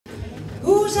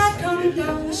Who's that coming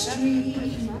down the street?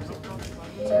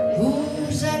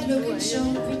 Who's that looking so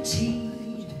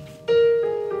petite?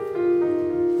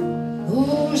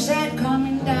 Who's that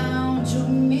coming down to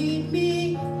meet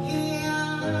me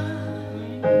here?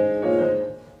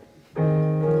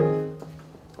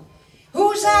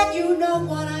 Who's that, you know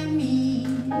what I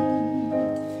mean?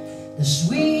 The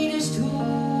sweetest who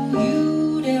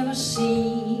you'd ever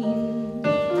seen.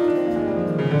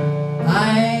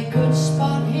 I could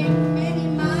spot him many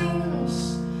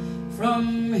miles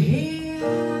from here.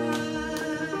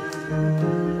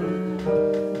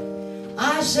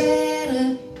 I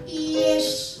said,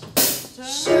 yes,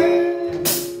 sir,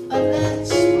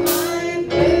 that's my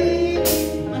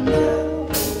baby. No,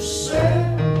 sir,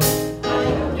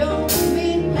 I don't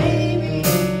mean maybe.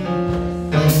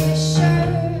 Yes, sir,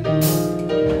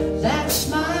 that's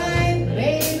my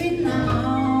baby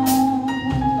now.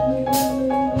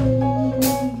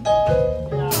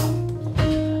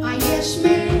 Yes,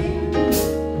 ma'am,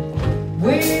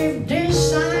 we've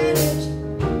decided.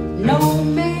 No,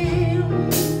 ma'am,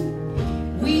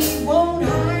 we won't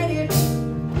hide it.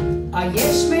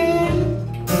 Yes, ma'am,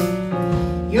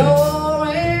 you're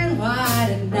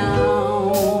invited now.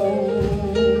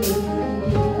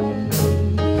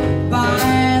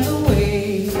 By the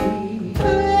way,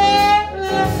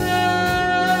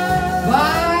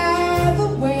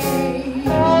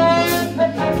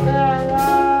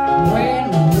 when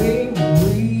we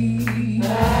reach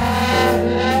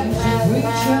the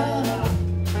preacher,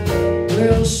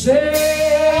 we'll say,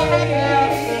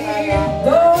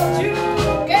 don't you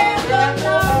get the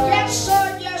love? Yes, sir,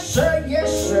 yes, sir, yes,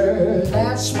 sir,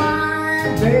 that's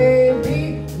my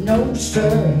baby. No,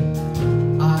 sir,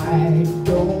 I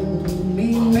don't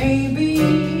mean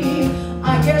maybe.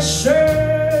 I guess,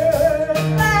 sir,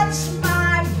 that's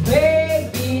my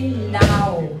baby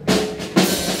now.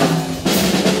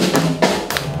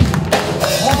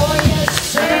 Oh, yes,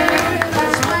 sir,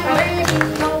 that's my baby.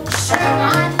 No, sir,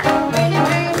 I don't mean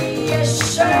maybe. Yes,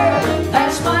 sir,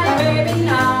 that's my baby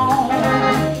now.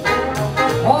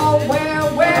 Oh, well,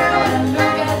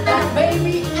 look at that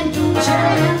baby and do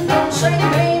tell him, don't say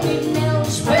baby,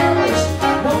 nails, bells,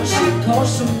 won't she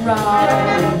cause some row?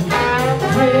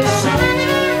 Pretty soon,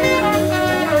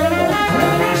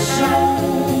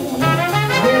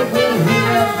 we will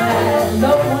hear that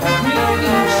no one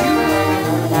greets you.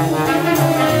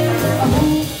 Who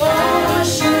for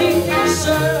shooting you,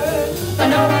 sir?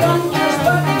 No one cares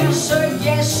but you, sir.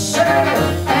 Yes, sir,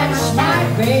 that's my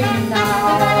baby now.